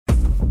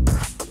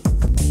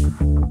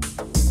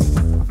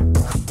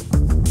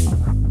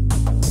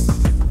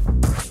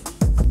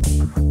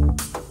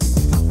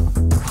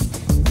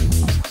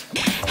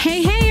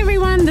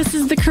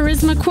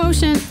Charisma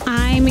Quotient.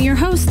 I'm your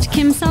host,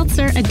 Kim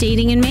Seltzer, a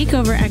dating and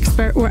makeover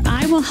expert, where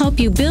I will help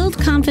you build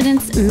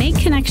confidence, make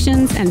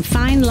connections, and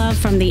find love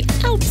from the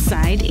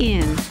outside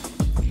in.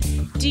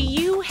 Do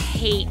you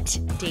hate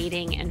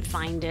dating and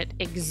find it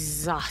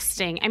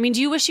exhausting? I mean,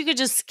 do you wish you could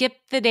just skip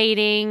the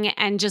dating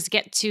and just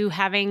get to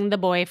having the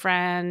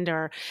boyfriend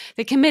or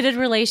the committed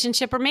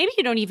relationship, or maybe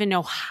you don't even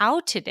know how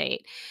to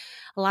date?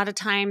 A lot of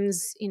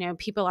times,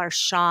 people are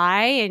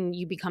shy and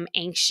you become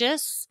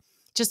anxious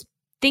just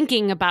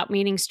thinking about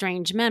meeting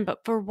strange men.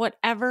 But for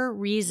whatever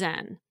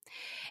reason,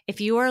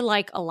 if you are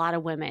like a lot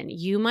of women,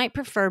 you might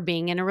prefer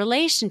being in a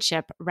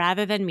relationship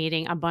rather than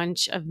meeting a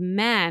bunch of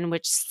men,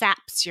 which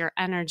saps your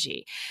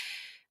energy.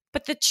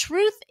 But the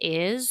truth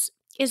is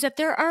that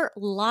there are a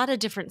lot of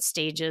different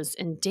stages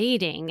in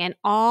dating, and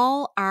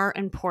all are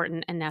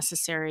important and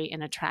necessary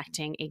in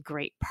attracting a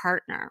great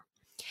partner.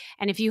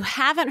 And if you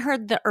haven't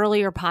heard the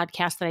earlier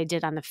podcast that I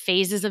did on the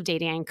phases of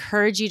dating, I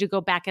encourage you to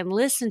go back and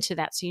listen to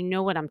that so you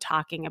know what I'm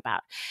talking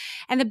about.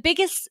 And the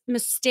biggest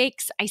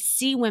mistakes I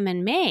see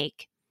women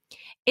make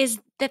is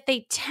that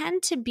they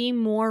tend to be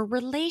more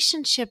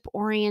relationship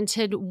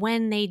oriented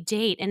when they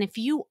date. And if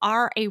you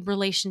are a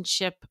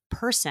relationship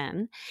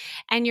person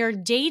and you're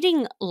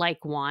dating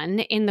like one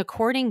in the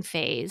courting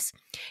phase,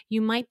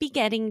 you might be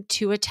getting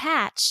too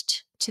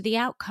attached to the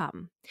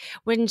outcome,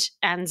 which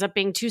ends up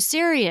being too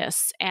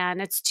serious and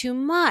it's too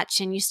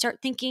much. And you start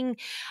thinking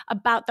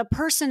about the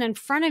person in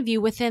front of you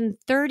within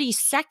 30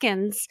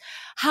 seconds.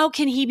 How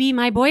can he be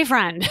my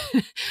boyfriend?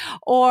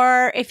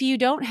 Or if you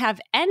don't have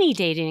any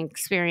dating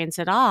experience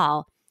at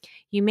all,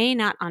 you may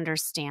not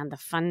understand the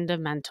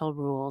fundamental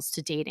rules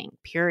to dating,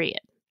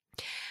 period.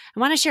 I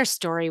want to share a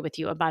story with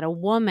you about a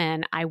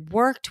woman I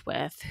worked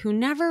with who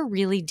never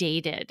really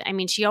dated. I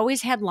mean, she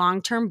always had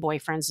long-term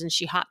boyfriends and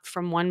she hopped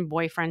from one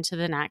boyfriend to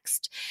the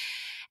next.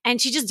 And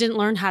she just didn't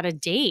learn how to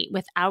date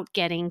without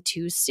getting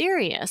too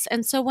serious.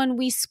 And so when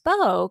we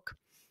spoke,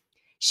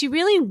 she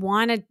really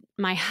wanted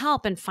my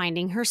help in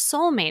finding her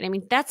soulmate. I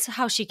mean, that's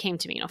how she came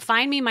to me,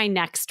 find me my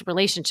next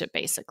relationship,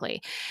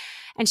 basically.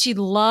 And she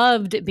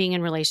loved being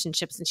in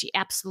relationships and she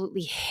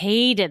absolutely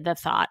hated the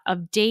thought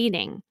of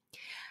dating.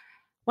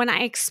 When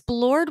I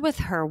explored with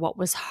her what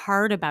was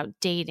hard about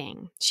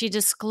dating, she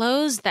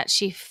disclosed that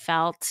she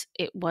felt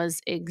it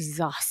was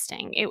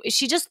exhausting.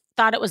 She just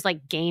thought it was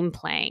like game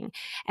playing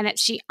and that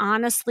she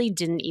honestly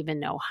didn't even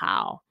know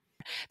how.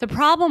 The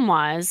problem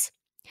was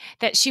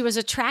that she was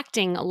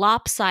attracting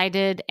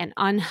lopsided and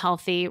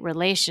unhealthy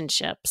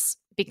relationships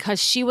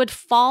because she would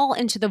fall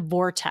into the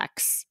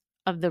vortex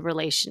of the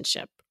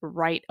relationship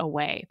right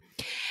away.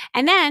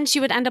 And then she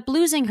would end up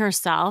losing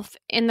herself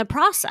in the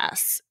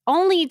process,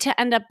 only to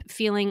end up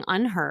feeling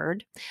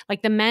unheard,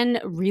 like the men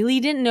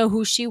really didn't know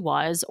who she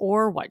was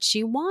or what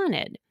she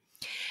wanted.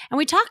 And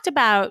we talked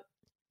about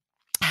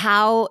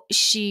how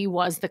she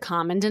was the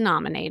common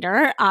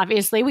denominator.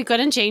 Obviously, we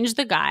couldn't change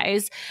the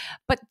guys,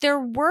 but there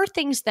were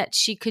things that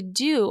she could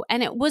do.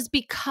 And it was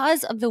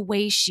because of the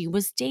way she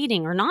was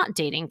dating, or not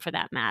dating for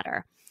that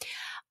matter.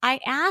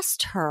 I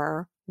asked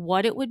her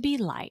what it would be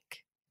like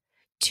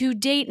to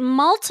date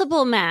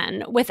multiple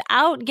men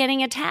without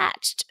getting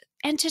attached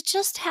and to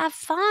just have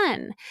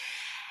fun.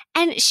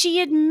 And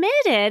she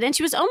admitted, and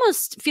she was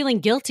almost feeling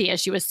guilty as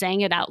she was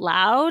saying it out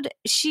loud.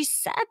 She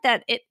said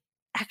that it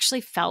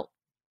actually felt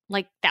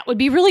like that would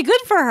be really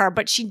good for her,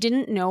 but she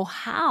didn't know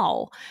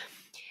how.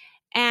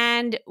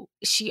 And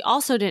she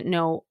also didn't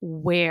know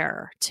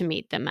where to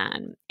meet the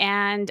men.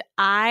 And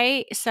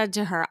I said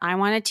to her, I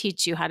want to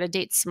teach you how to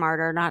date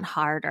smarter, not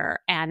harder,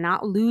 and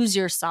not lose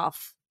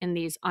yourself in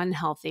these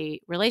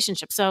unhealthy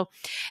relationships. So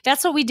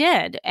that's what we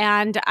did.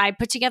 And I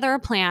put together a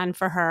plan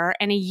for her.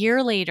 And a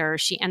year later,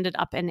 she ended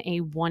up in a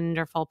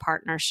wonderful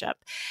partnership.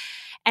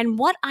 And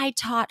what I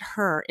taught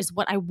her is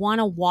what I want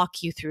to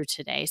walk you through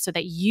today so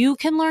that you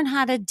can learn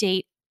how to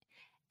date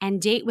and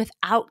date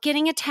without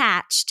getting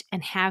attached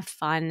and have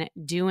fun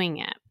doing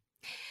it.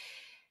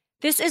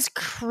 This is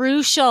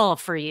crucial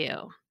for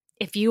you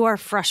if you are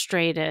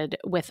frustrated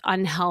with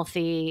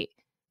unhealthy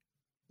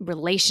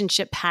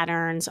relationship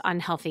patterns,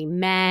 unhealthy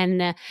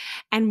men,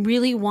 and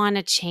really want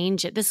to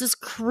change it. This is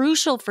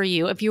crucial for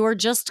you if you are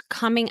just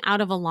coming out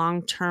of a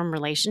long-term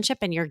relationship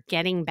and you're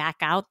getting back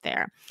out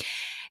there.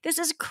 This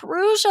is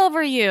crucial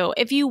for you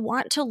if you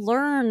want to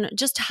learn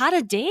just how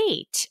to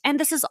date. And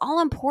this is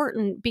all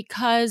important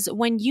because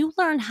when you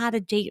learn how to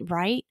date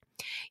right,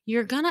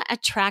 you're going to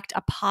attract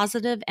a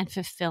positive and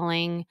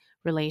fulfilling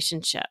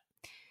relationship.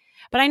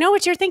 But I know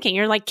what you're thinking.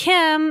 You're like,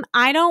 Kim,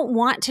 I don't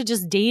want to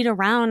just date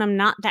around. I'm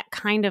not that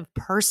kind of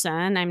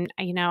person.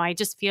 I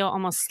just feel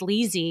almost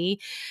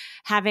sleazy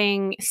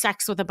having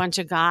sex with a bunch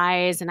of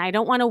guys and I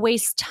don't want to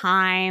waste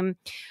time.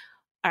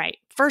 All right.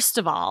 First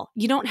of all,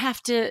 you don't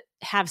have to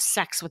have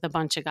sex with a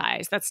bunch of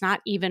guys. That's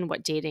not even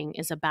what dating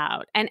is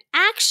about. And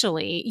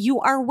actually, you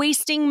are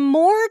wasting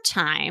more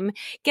time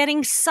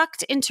getting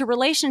sucked into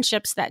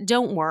relationships that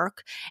don't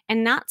work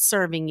and not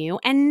serving you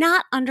and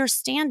not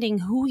understanding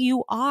who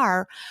you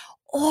are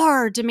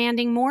or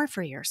demanding more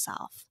for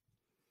yourself.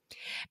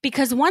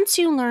 Because once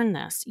you learn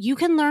this, you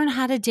can learn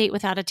how to date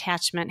without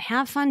attachment,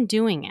 have fun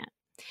doing it.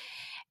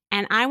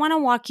 And I want to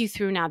walk you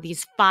through now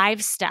these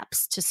 5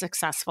 steps to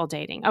successful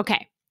dating.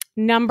 Okay,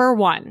 number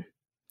 1,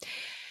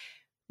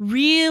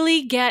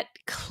 really get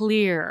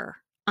clear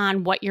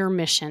on what your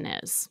mission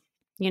is.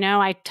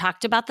 I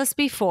talked about this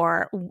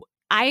before.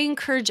 I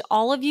encourage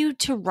all of you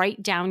to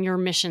write down your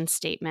mission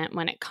statement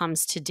when it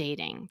comes to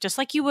dating, just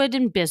like you would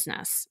in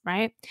business,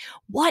 right?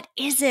 What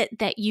is it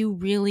that you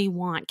really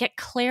want? Get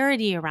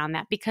clarity around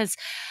that, because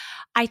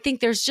I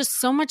think there's just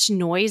so much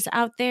noise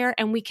out there,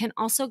 and we can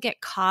also get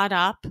caught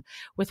up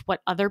with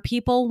what other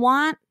people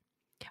want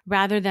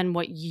rather than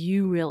what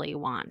you really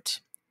want.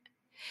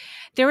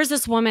 There was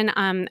this woman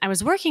I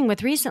was working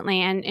with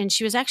recently, and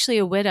she was actually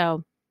a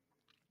widow.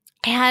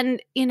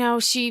 And,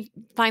 she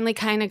finally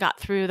kind of got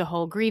through the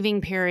whole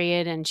grieving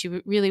period, and she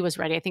really was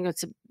ready. I think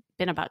it's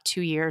been about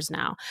 2 years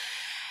now.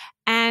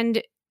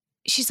 And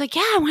she's like,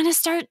 yeah, I want to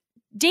start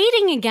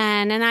dating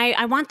again. And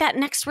I want that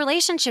next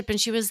relationship. And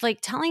she was like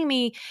telling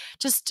me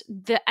just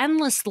the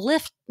endless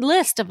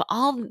list of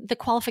all the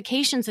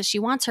qualifications that she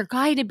wants her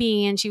guy to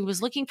be. And she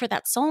was looking for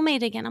that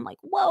soulmate again. I'm like,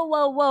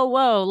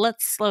 whoa.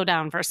 Let's slow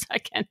down for a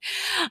second.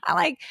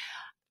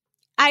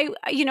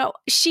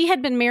 She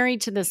had been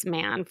married to this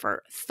man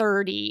for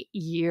 30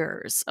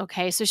 years.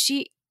 Okay. So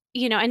she,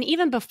 and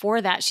even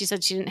before that, she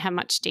said she didn't have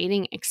much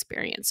dating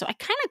experience. So I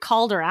kind of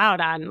called her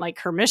out on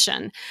her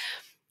mission.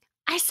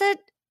 I said,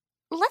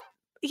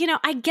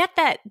 I get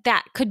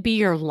that could be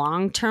your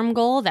long-term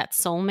goal, that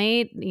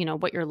soulmate,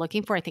 what you're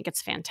looking for. I think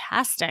it's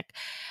fantastic.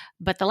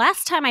 But the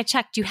last time I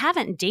checked, you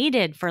haven't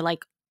dated for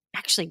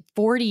actually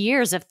 40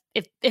 years, if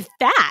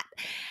that.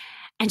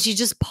 And she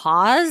just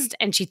paused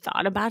and she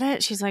thought about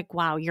it. She's like,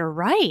 wow, you're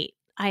right.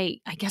 I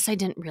guess I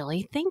didn't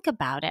really think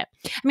about it.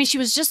 I mean, she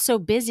was just so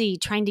busy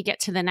trying to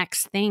get to the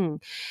next thing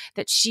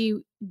that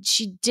she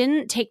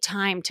didn't take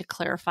time to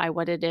clarify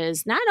what it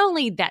is, not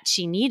only that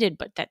she needed,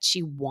 but that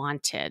she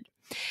wanted.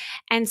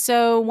 And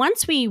so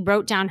once we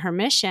wrote down her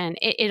mission,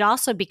 it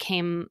also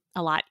became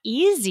a lot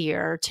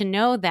easier to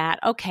know that,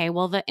 okay,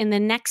 well, in the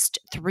next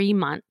 3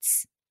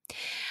 months,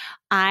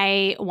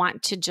 I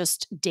want to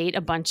just date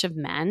a bunch of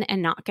men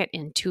and not get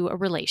into a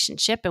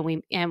relationship.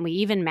 And we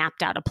even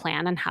mapped out a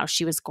plan on how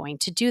she was going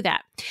to do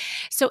that.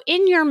 So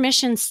in your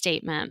mission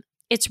statement,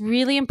 it's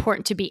really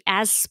important to be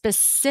as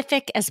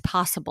specific as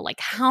possible.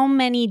 Like, how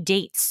many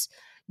dates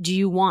do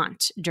you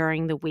want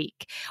during the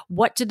week?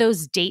 What do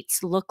those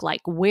dates look like?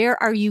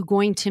 Where are you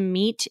going to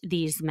meet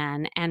these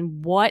men?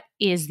 And what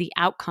is the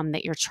outcome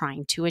that you're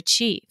trying to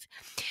achieve?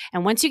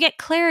 And once you get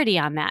clarity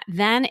on that,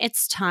 then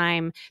it's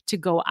time to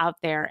go out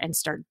there and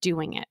start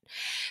doing it.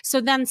 So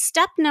then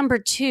step number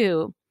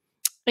 2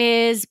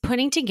 is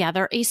putting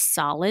together a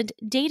solid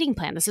dating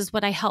plan. This is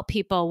what I help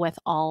people with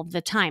all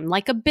the time.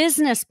 Like a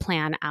business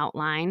plan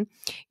outline,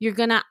 you're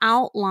going to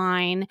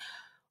outline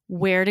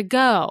where to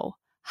go,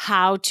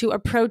 how to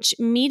approach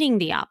meeting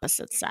the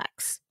opposite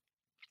sex.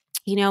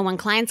 When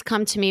clients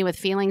come to me with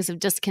feelings of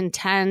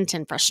discontent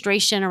and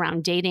frustration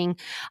around dating,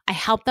 I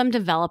help them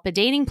develop a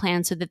dating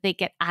plan so that they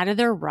get out of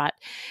their rut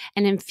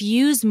and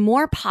infuse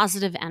more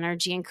positive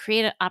energy and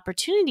create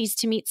opportunities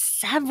to meet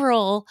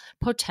several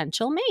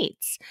potential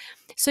mates.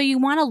 So you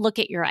want to look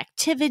at your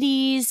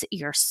activities,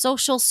 your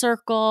social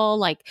circle.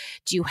 Like,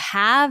 do you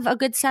have a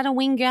good set of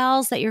wing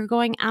gals that you're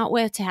going out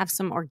with to have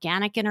some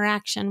organic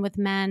interaction with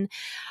men?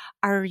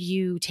 Are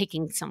you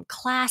taking some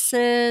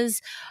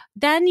classes?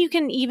 Then you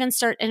can even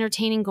start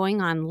entertaining going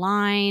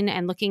online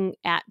and looking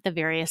at the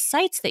various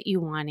sites that you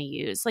want to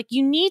use. Like,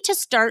 you need to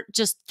start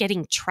just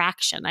getting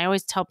traction. I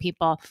always tell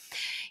people,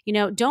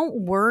 don't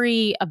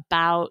worry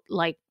about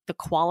the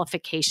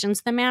qualifications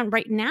of the man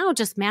right now.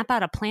 Just map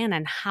out a plan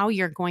on how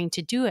you're going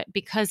to do it,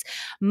 because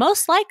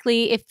most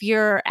likely if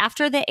you're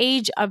after the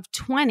age of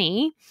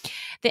 20,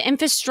 the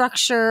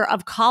infrastructure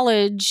of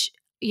college,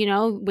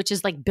 which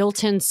is like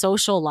built-in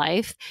social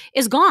life,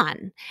 is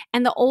gone.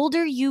 And the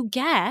older you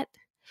get,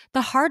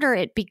 the harder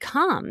it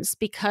becomes,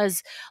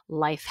 because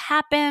life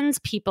happens.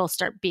 People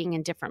start being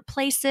in different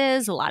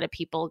places. A lot of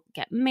people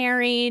get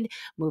married,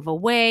 move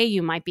away.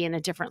 You might be in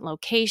a different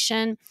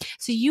location.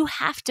 So you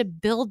have to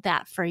build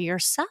that for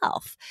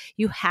yourself.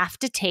 You have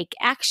to take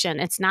action.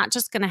 It's not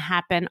just going to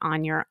happen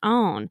on your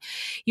own.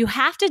 You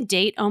have to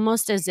date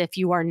almost as if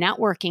you are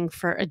networking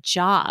for a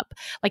job.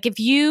 Like, if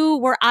you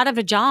were out of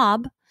a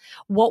job,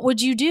 what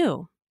would you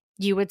do?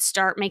 You would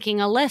start making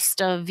a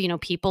list of,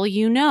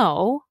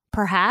 people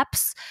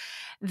perhaps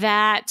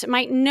that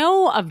might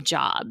know of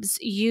jobs.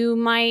 You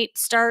might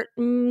start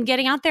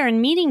getting out there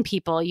and meeting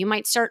people. You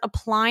might start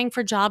applying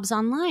for jobs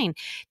online.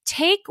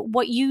 Take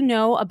what you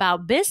know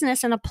about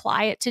business and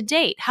apply it to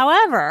date.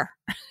 However,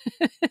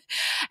 and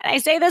I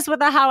say this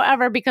with a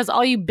however, because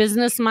all you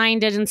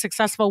business-minded and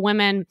successful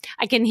women,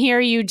 I can hear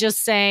you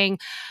just saying,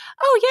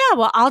 oh yeah,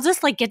 well, I'll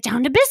just get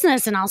down to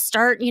business and I'll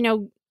start,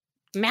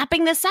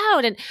 mapping this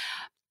out. And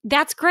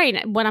that's great.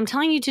 What I'm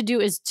telling you to do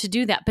is to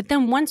do that. But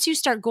then once you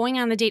start going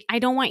on the date, I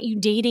don't want you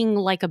dating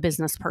like a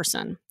business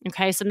person.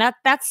 Okay. So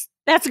that's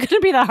going to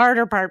be the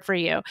harder part for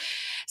you.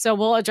 So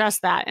we'll address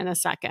that in a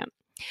second.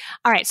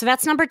 All right. So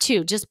that's number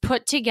 2. Just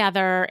put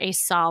together a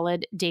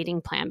solid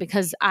dating plan,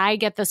 because I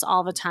get this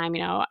all the time.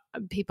 You know,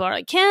 people are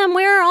like, Kim,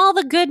 where are all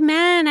the good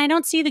men? I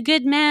don't see the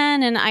good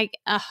men. And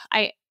if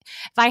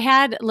I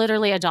had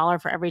literally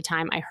 $1 for every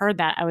time I heard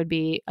that, I would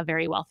be a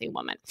very wealthy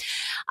woman.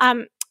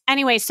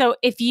 Anyway, so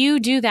if you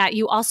do that,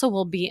 you also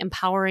will be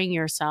empowering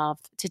yourself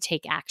to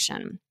take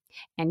action,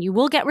 and you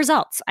will get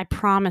results. I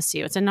promise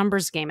you. It's a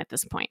numbers game at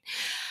this point.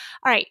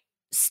 All right.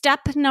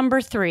 Step number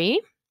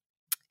 3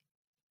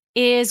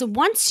 is,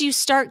 once you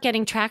start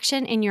getting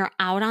traction and you're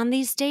out on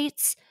these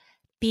dates,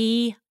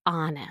 be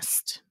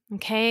honest.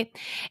 Okay.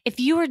 If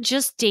you are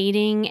just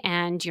dating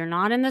and you're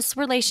not in this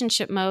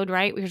relationship mode,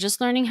 right? You're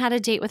just learning how to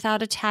date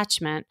without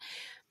attachment.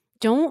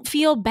 Don't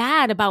feel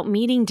bad about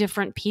meeting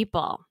different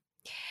people.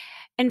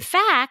 In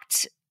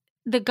fact,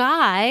 the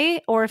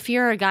guy, or if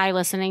you're a guy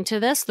listening to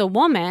this, the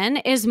woman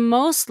is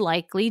most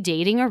likely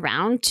dating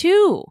around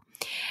too.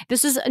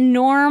 This is a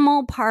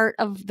normal part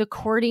of the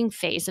courting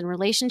phase, and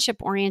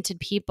relationship-oriented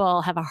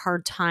people have a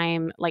hard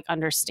time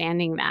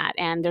understanding that,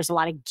 and there's a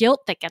lot of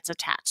guilt that gets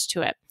attached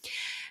to it.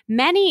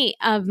 Many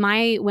of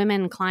my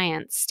women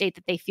clients state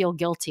that they feel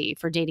guilty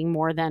for dating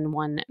more than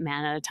one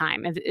man at a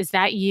time. Is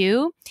that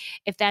you?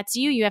 If that's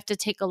you, you have to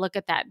take a look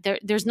at that.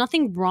 There's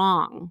nothing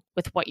wrong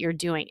with what you're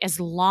doing, as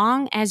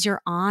long as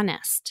you're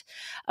honest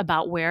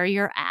about where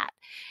you're at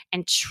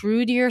and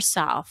true to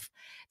yourself.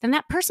 Then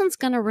that person's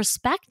going to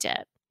respect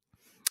it.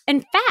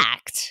 In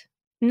fact,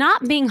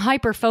 not being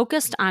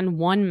hyper-focused on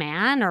one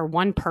man or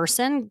one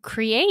person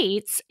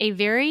creates a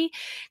very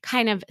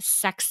kind of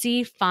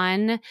sexy,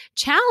 fun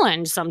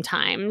challenge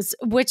sometimes,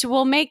 which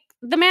will make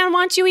the man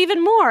want you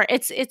even more.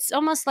 It's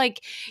almost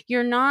like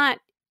you're not,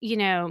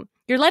 you're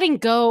letting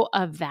go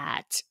of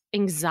that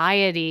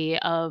anxiety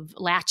of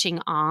latching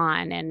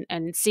on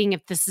and seeing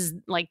if this is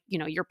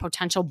your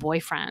potential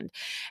boyfriend.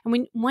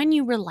 And when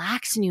you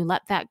relax and you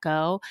let that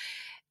go,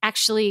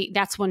 actually,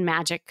 that's when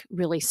magic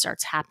really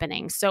starts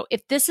happening. So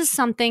if this is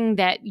something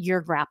that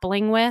you're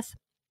grappling with,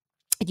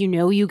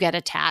 you get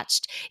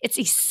attached, it's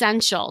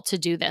essential to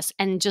do this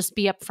and just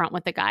be upfront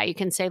with the guy. You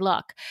can say,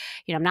 look,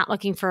 I'm not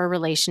looking for a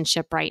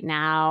relationship right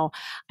now.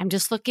 I'm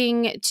just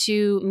looking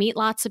to meet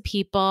lots of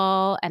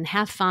people and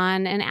have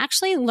fun and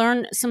actually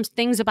learn some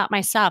things about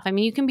myself. I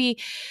mean, you can be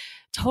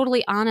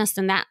totally honest,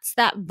 and that's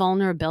that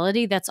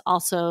vulnerability that's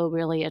also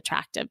really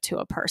attractive to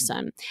a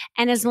person.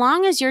 And as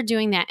long as you're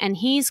doing that and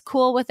he's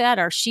cool with that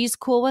or she's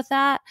cool with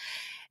that,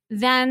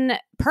 then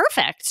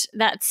perfect.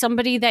 That's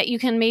somebody that you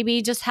can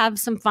maybe just have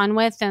some fun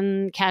with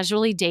and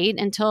casually date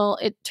until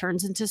it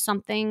turns into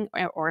something,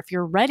 or if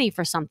you're ready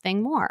for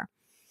something more.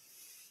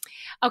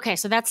 Okay,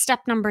 so that's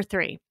step number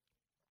 3.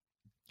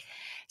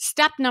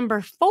 Step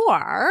number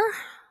 4.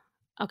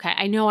 Okay,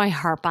 I know I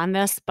harp on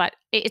this, but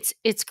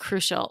it's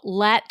crucial.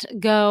 Let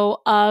go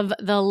of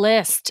the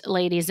list,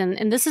 ladies.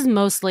 And this is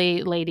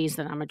mostly ladies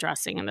that I'm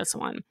addressing in this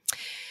one.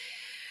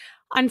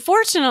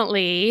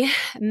 Unfortunately,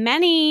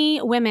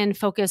 many women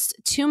focus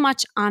too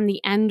much on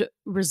the end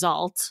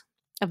result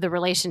of the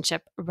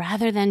relationship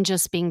rather than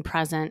just being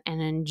present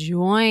and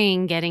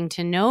enjoying getting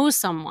to know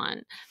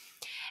someone.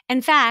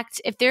 In fact,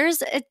 if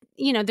there's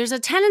a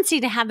tendency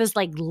to have this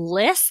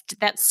list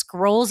that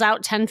scrolls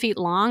out 10 feet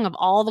long of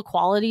all the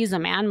qualities a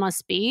man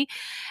must be.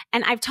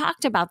 And I've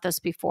talked about this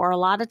before. A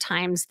lot of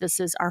times this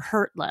is our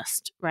hurt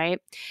list, right?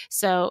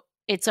 So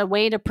it's a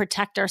way to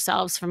protect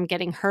ourselves from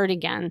getting hurt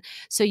again.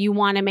 So you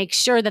want to make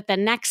sure that the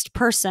next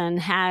person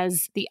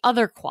has the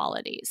other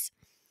qualities.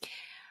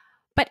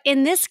 But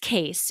in this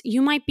case,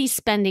 you might be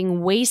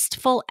spending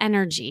wasteful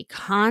energy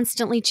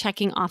constantly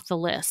checking off the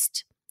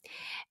list.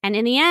 And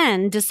in the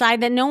end,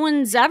 decide that no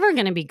one's ever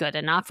going to be good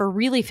enough or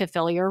really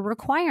fulfill your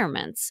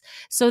requirements.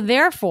 So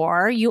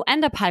therefore, you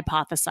end up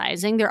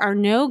hypothesizing there are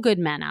no good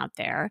men out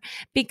there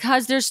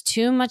because there's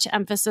too much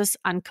emphasis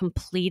on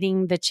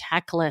completing the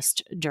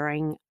checklist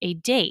during a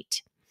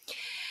date.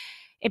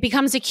 It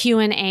becomes a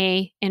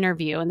Q&A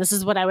interview. And this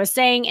is what I was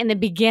saying in the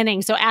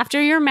beginning. So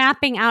after you're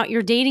mapping out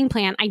your dating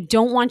plan, I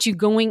don't want you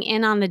going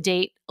in on the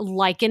date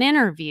like an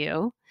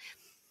interview.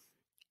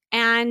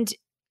 And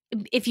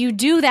if you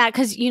do that,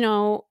 because,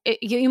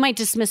 you might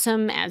dismiss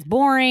him as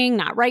boring,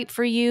 not right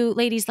for you.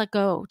 Ladies, let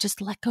go. Just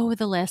let go of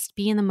the list,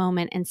 be in the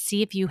moment, and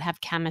see if you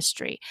have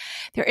chemistry.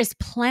 There is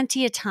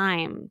plenty of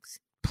time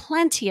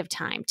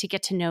to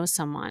get to know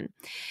someone.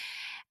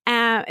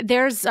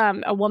 There's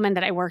a woman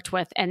that I worked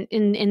with, and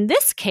in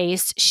this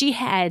case, she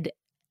had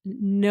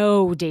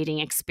no dating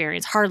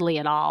experience, hardly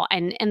at all.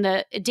 And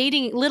the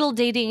little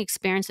dating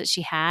experience that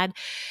she had,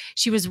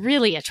 she was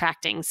really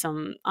attracting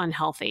some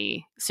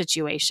unhealthy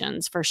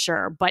situations for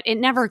sure. But it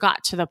never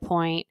got to the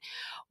point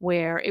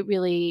where it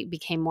really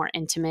became more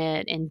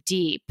intimate and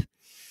deep.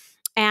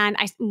 And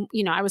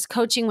I was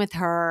coaching with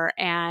her,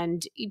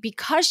 and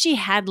because she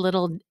had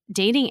little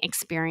dating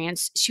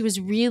experience, she was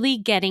really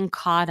getting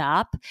caught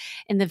up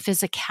in the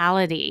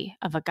physicality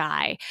of a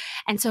guy.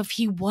 And so if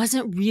he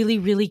wasn't really,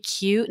 really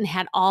cute and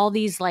had all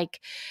these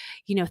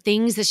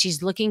things that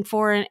she's looking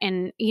for,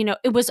 and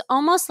it was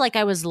almost like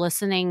I was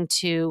listening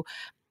to,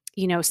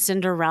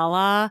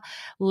 Cinderella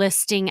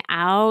listing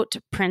out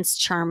Prince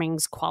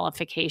Charming's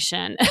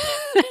qualification.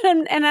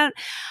 and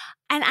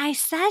I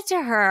said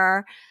to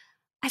her,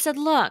 I said,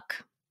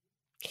 look,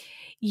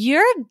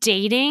 you're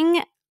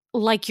dating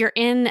like you're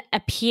in a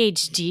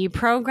PhD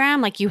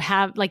program, like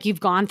you've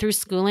gone through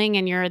schooling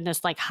and you're in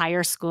this like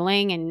higher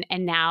schooling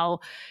and now,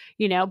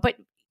 but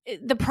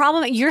the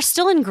problem, you're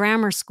still in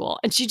grammar school.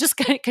 And she just,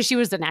 because she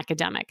was an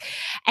academic.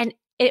 And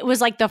it was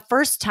like the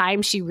first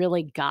time she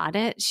really got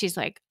it. She's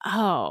like,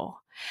 oh.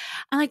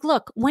 I'm like,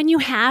 look, when you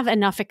have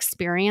enough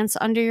experience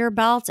under your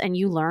belt and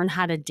you learn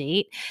how to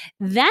date,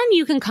 then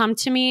you can come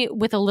to me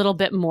with a little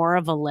bit more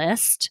of a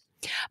list.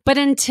 But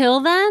until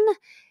then,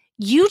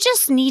 you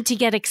just need to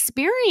get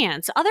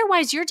experience.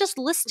 Otherwise, you're just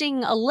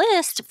listing a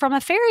list from a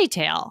fairy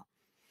tale.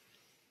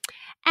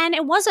 And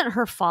it wasn't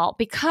her fault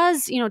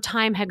because,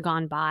 time had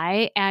gone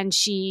by and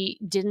she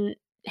didn't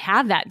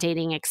have that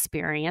dating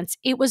experience.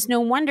 It was no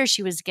wonder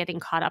she was getting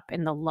caught up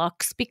in the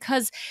looks,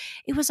 because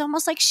it was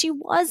almost like she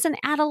was an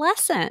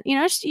adolescent.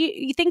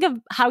 You think of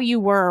how you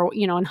were,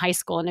 in high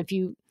school, and if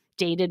you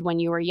dated when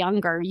you were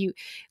younger,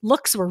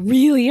 looks were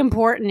really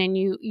important, and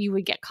you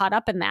would get caught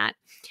up in that.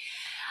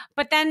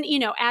 But then,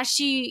 as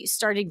she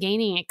started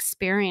gaining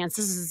experience,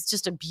 this is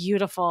just a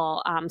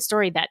beautiful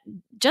story that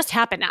just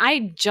happened.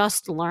 I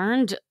just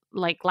learned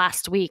like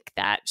last week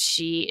that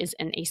she is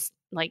in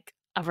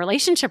a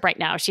relationship right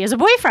now. She has a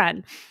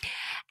boyfriend.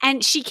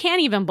 And she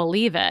can't even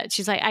believe it.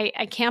 She's like,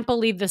 I can't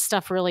believe this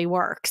stuff really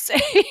works,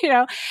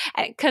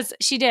 because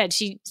she did.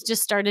 She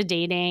just started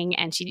dating,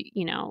 and she,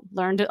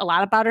 learned a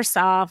lot about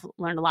herself,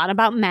 learned a lot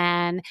about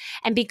men.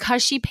 And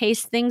because she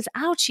paced things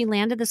out, she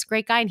landed this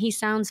great guy, and he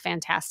sounds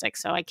fantastic.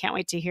 So I can't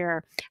wait to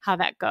hear how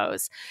that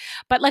goes.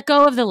 But let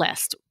go of the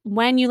list.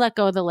 When you let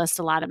go of the list,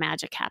 a lot of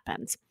magic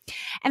happens.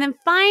 And then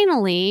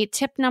finally,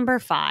 tip number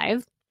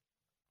 5,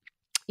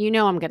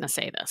 I'm going to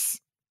say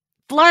this: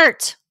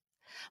 flirt.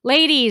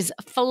 Ladies,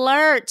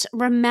 flirt.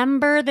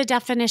 Remember the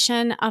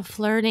definition of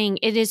flirting.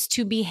 It is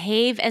to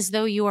behave as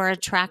though you are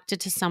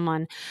attracted to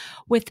someone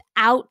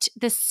without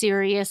the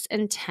serious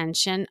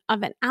intention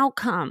of an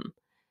outcome.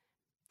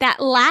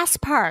 That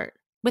last part,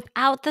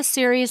 without the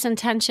serious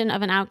intention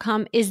of an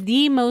outcome, is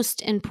the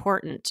most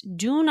important.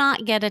 Do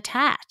not get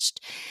attached.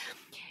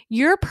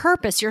 Your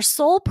purpose, your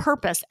sole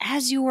purpose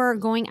as you are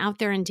going out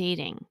there and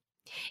dating,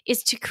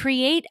 is to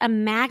create a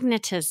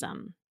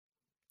magnetism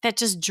that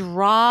just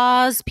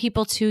draws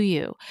people to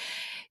you,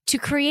 to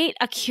create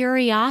a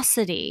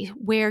curiosity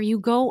where you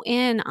go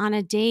in on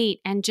a date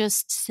and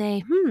just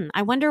say,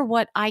 I wonder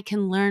what I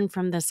can learn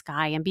from this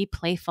guy, and be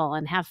playful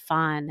and have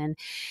fun. And,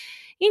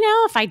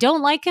 if I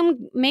don't like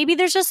him, maybe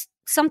there's just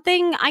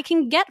something I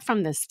can get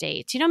from this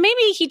date.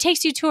 Maybe he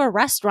takes you to a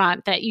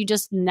restaurant that you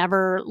just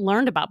never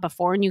learned about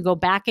before, and you go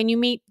back and you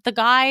meet the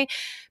guy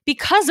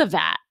because of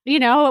that.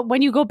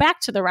 When you go back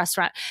to the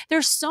restaurant,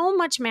 there's so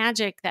much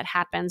magic that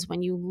happens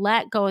when you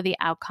let go of the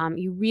outcome.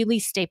 You really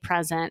stay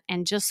present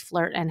and just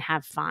flirt and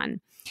have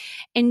fun.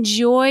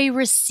 Enjoy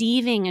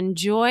receiving,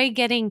 enjoy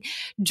getting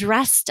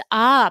dressed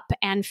up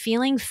and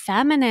feeling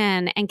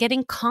feminine and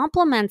getting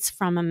compliments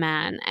from a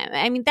man.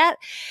 I mean,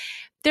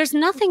 there's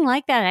nothing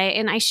like that.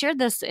 I shared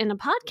this in a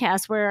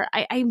podcast where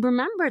I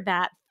remember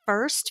that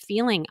first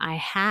feeling I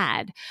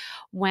had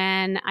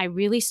when I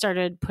really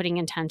started putting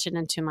intention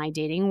into my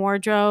dating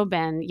wardrobe.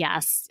 And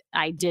yes,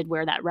 I did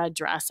wear that red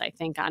dress, I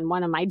think, on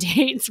one of my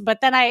dates.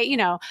 But then I,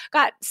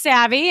 got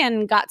savvy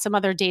and got some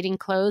other dating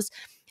clothes.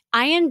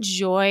 I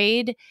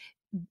enjoyed,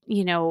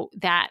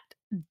 that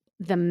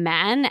the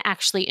men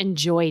actually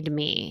enjoyed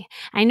me.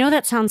 I know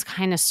that sounds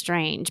kind of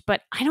strange, but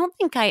I don't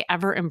think I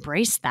ever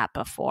embraced that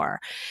before.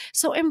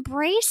 So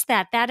embrace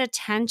that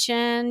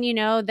attention,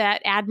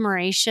 that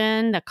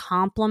admiration, the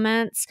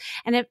compliments.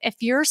 And if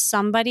you're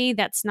somebody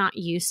that's not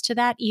used to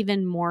that,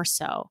 even more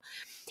so.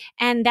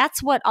 And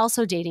that's what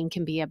also dating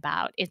can be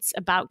about. It's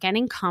about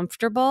getting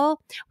comfortable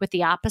with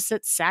the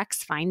opposite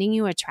sex, finding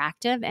you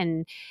attractive,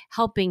 and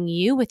helping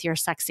you with your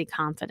sexy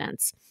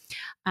confidence.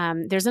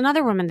 There's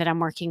another woman that I'm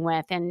working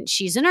with, and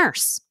she's a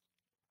nurse.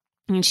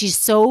 And she's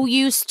so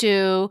used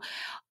to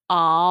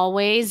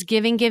always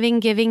giving,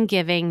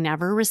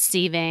 never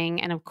receiving.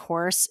 And of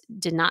course,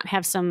 did not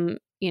have some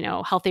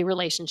healthy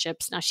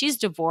relationships. Now she's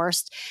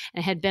divorced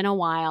and had been a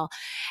while.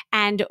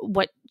 And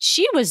what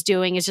she was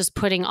doing is just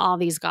putting all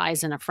these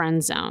guys in a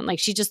friend zone. Like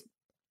she just,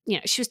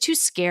 she was too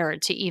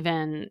scared to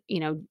even,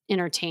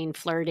 entertain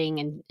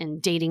flirting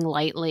and dating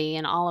lightly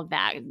and all of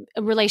that.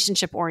 A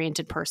relationship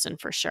oriented person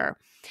for sure.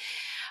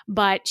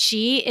 but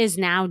she is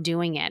now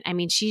doing it. I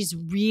mean, she's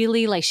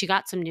really like, she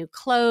got some new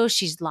clothes,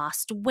 she's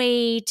lost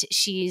weight,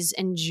 she's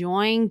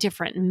enjoying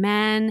different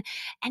men,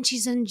 and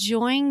she's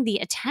enjoying the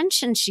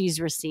attention she's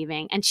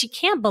receiving. And she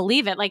can't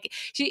believe it. Like,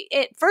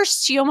 at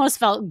first she almost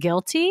felt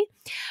guilty,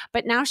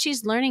 but now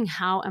she's learning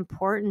how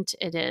important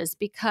it is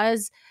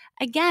because,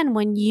 again,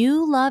 when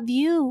you love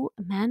you,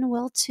 men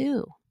will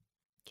too.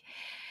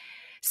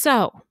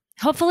 So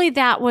hopefully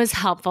that was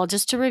helpful.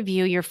 Just to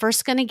review, you're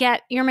first going to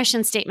get your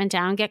mission statement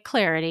down, get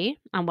clarity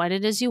on what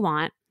it is you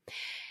want.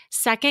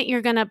 Second,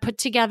 you're going to put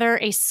together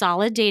a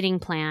solid dating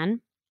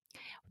plan.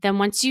 Then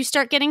once you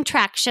start getting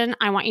traction,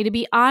 I want you to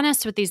be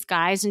honest with these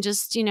guys and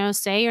just,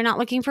 say you're not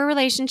looking for a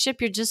relationship.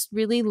 You're just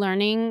really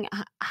learning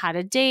how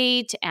to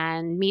date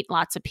and meet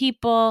lots of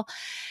people.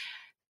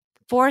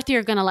 Fourth,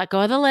 you're going to let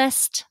go of the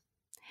list.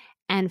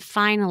 And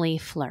finally,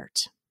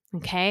 flirt.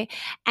 Okay.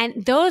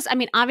 And those,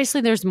 obviously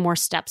there's more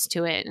steps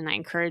to it. And I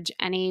encourage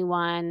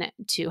anyone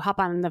to hop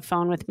on the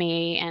phone with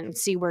me and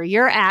see where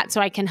you're at so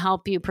I can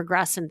help you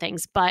progress in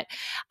things. But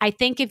I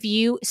think if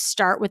you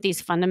start with these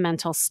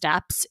fundamental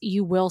steps,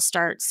 you will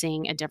start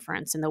seeing a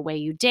difference in the way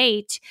you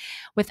date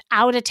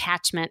without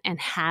attachment and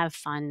have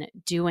fun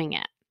doing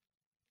it.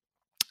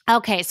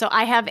 Okay. So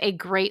I have a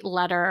great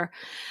letter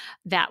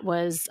that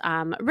was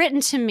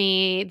written to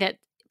me that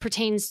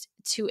pertains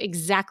to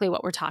exactly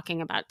what we're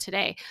talking about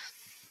today.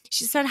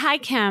 She said, "Hi,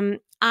 Kim.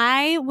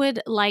 I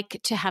would like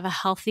to have a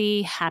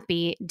healthy,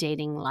 happy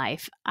dating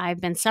life.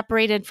 I've been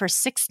separated for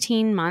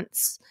 16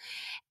 months,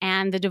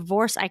 and the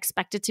divorce I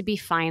expected to be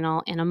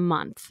final in a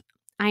month.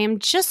 I am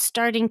just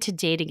starting to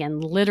date again.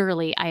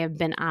 Literally, I have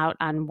been out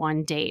on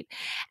one date,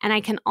 and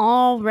I can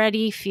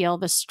already feel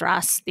the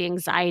stress, the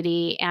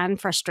anxiety, and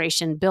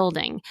frustration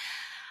building.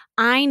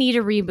 I need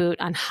a reboot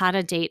on how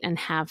to date and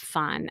have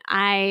fun.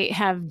 I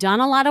have done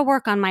a lot of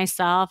work on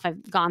myself.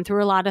 I've gone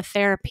through a lot of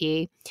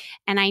therapy,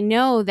 and I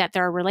know that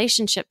there are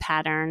relationship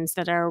patterns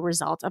that are a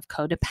result of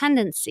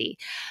codependency.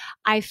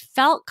 I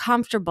felt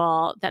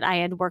comfortable that I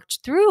had worked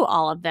through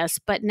all of this,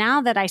 but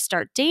now that I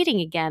start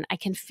dating again, I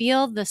can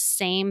feel the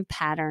same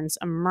patterns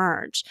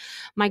emerge.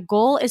 My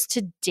goal is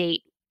to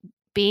date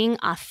being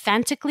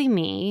authentically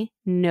me,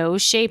 no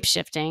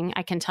shape-shifting.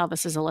 I can tell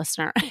this is a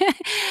listener.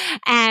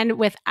 And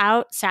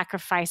without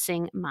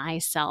sacrificing my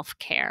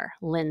self-care.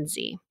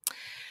 Lindsay."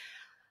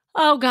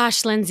 Oh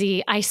gosh,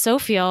 Lindsay, I so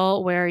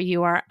feel where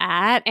you are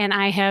at, and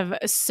I have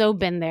so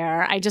been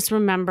there. I just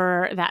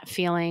remember that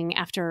feeling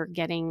after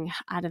getting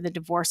out of the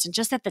divorce, and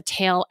just at the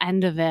tail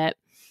end of it,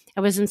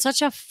 I was in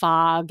such a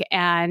fog,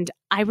 and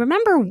I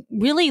remember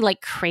really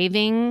like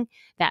craving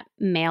that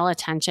male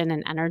attention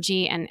and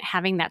energy and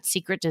having that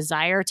secret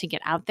desire to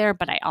get out there,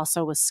 but I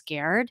also was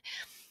scared.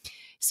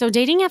 So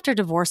dating after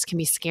divorce can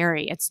be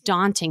scary. It's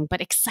daunting, but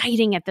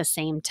exciting at the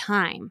same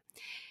time.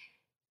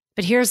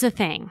 But here's the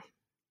thing.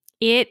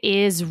 It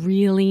is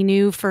really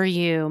new for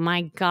you.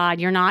 My God,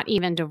 you're not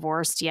even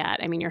divorced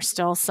yet. You're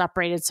still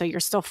separated, so you're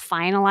still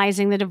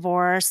finalizing the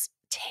divorce.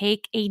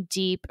 Take a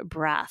deep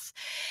breath.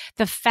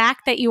 The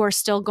fact that you are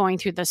still going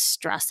through the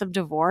stress of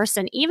divorce,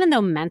 and even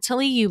though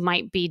mentally you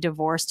might be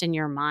divorced in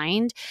your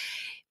mind,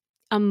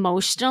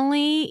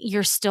 emotionally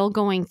you're still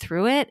going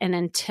through it. And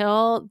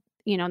until,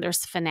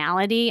 there's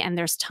finality and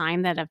there's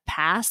time that have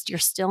passed, you're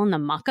still in the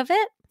muck of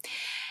it.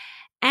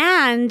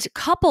 And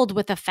coupled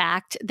with the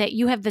fact that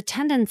you have the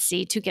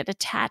tendency to get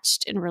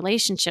attached in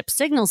relationships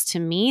signals to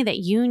me that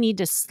you need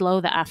to slow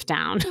the F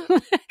down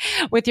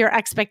with your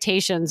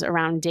expectations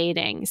around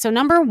dating. So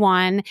number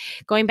one,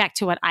 going back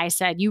to what I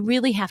said, you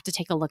really have to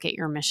take a look at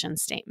your mission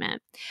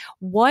statement.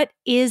 What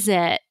is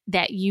it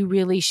that you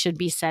really should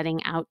be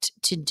setting out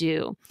to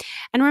do?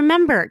 And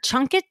remember,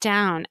 chunk it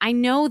down. I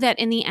know that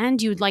in the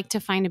end, you'd like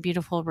to find a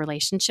beautiful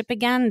relationship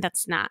again.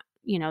 That's not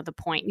the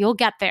point. You'll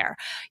get there.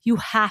 You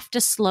have to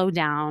slow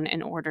down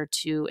in order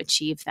to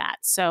achieve that.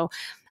 So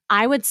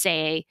I would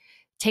say,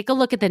 take a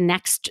look at the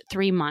next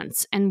 3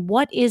 months and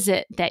what is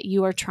it that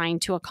you are trying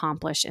to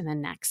accomplish in the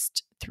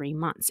next 3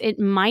 months? It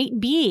might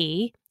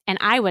be, and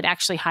I would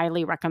actually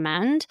highly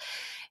recommend,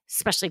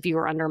 especially if you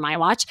were under my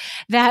watch,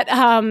 that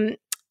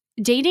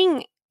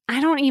dating,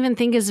 I don't even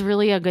think is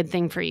really a good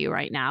thing for you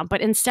right now.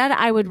 But instead,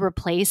 I would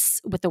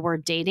replace with the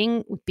word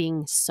dating with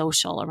being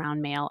social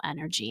around male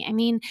energy.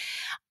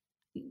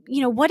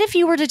 What if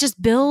you were to just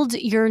build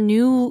your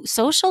new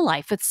social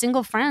life with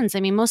single friends?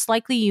 Most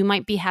likely you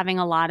might be having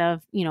a lot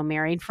of,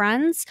 married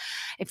friends.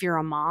 If you're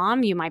a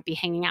mom, you might be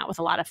hanging out with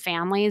a lot of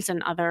families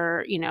and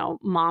other,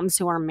 moms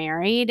who are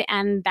married.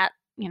 And that,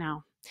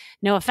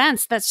 no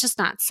offense, that's just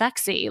not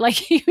sexy.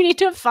 Like, you need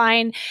to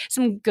find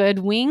some good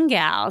wing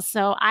gals.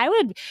 So I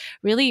would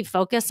really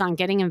focus on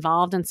getting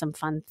involved in some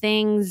fun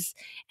things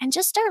and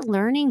just start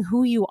learning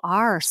who you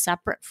are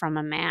separate from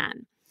a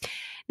man.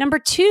 Number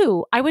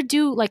two, I would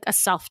do like a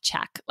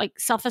self-check, like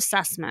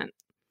self-assessment,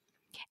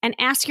 and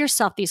ask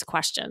yourself these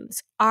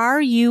questions.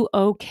 Are you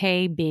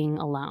okay being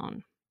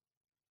alone?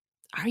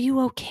 Are you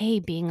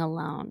okay being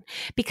alone?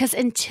 Because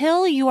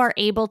until you are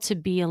able to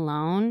be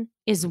alone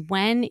is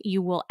when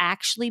you will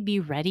actually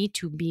be ready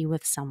to be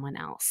with someone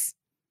else.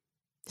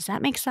 Does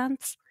that make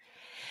sense?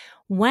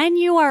 When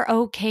you are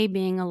okay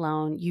being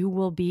alone, you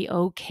will be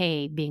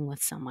okay being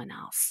with someone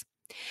else.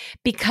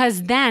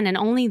 Because then, and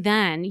only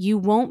then, you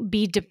won't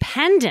be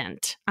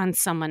dependent on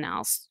someone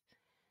else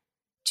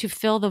to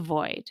fill the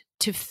void,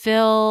 to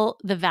fill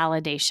the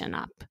validation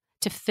up,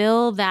 to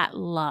fill that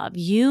love.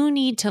 You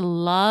need to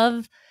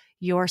love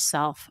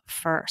yourself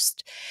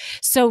first.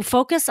 So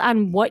focus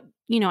on what,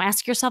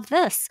 ask yourself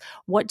this: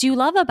 what do you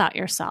love about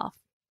yourself?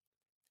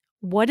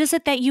 What is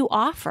it that you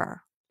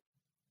offer?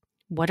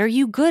 What are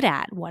you good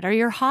at? What are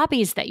your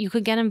hobbies that you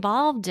could get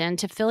involved in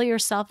to fill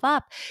yourself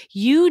up?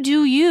 You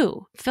do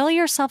you. Fill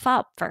yourself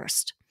up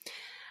first.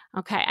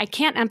 Okay, I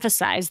can't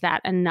emphasize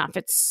that enough.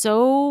 It's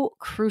so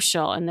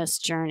crucial in this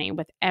journey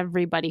with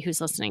everybody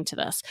who's listening to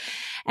this.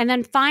 And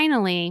then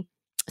finally,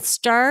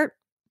 start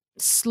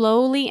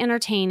slowly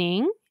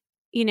entertaining,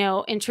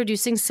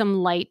 introducing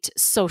some light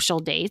social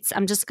dates.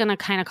 I'm just going to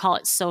kind of call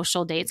it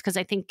social dates because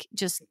I think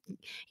just,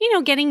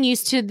 getting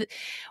used to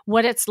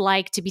what it's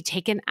like to be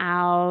taken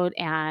out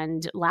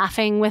and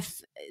laughing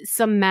with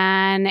some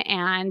men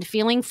and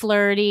feeling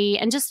flirty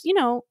and just,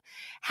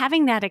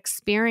 having that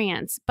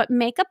experience. But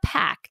make a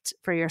pact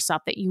for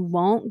yourself that you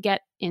won't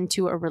get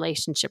into a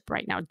relationship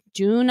right now.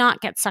 Do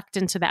not get sucked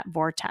into that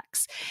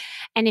vortex.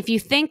 And if you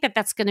think that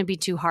that's going to be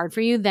too hard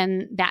for you,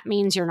 then that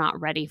means you're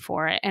not ready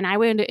for it. And I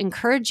would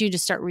encourage you to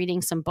start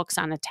reading some books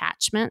on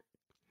attachment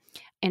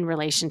in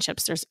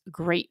relationships. There's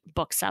great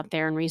books out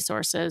there and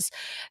resources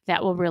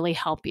that will really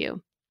help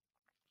you.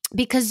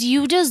 Because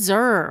you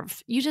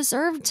deserve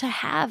to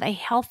have a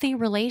healthy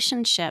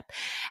relationship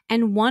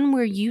and one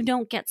where you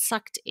don't get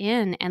sucked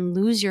in and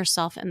lose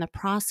yourself in the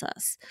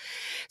process.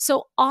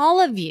 So all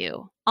of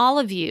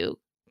you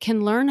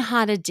can learn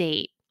how to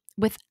date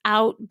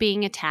without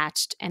being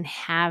attached and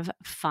have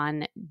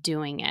fun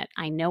doing it.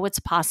 I know it's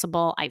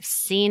possible. I've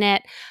seen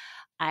it.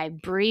 I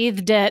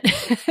breathed it,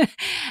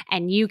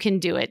 and you can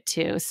do it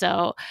too.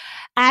 So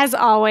as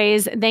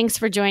always, thanks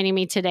for joining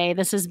me today.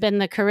 This has been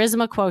the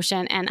Charisma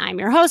Quotient, and I'm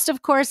your host,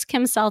 of course,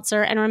 Kim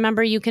Seltzer. And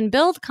remember, you can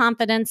build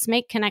confidence,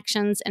 make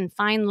connections, and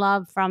find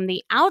love from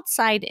the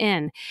outside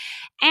in.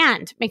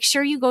 And make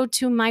sure you go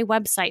to my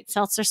website,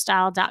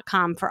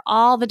 seltzerstyle.com, for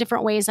all the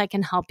different ways I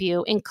can help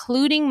you,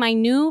 including my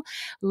new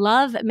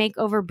Love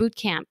Makeover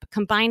Bootcamp,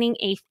 combining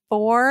a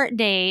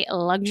 4-day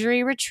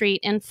luxury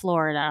retreat in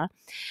Florida.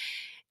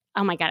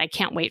 Oh my God, I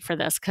can't wait for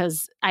this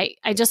because I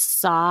just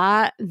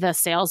saw the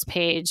sales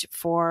page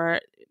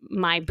for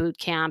my boot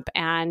camp,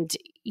 and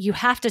you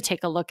have to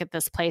take a look at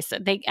this place.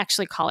 They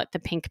actually call it the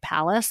Pink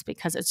Palace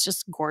because it's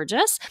just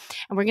gorgeous.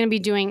 And we're going to be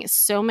doing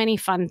so many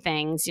fun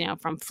things,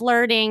 from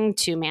flirting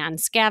to man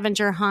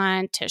scavenger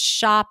hunt to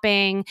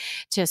shopping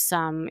to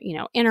some,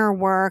 inner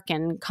work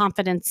and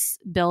confidence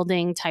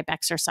building type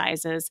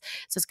exercises.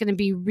 So it's going to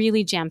be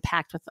really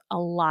jam-packed with a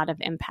lot of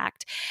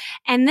impact.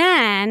 And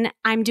then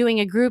I'm doing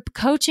a group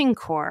coaching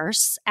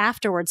course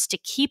afterwards to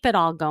keep it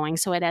all going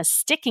so it has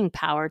sticking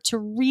power to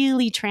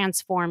really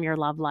transform your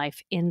love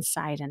life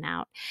inside and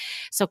out.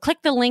 So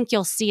click the link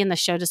you'll see in the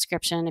show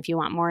description if you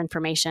want more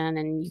information,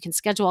 and you can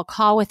schedule a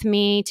call with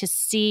me to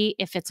see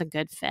if it's a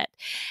good fit.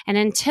 And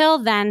until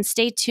then,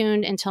 stay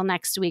tuned until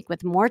next week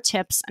with more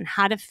tips on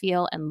how to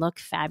feel and look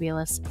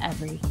fabulous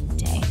every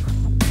day.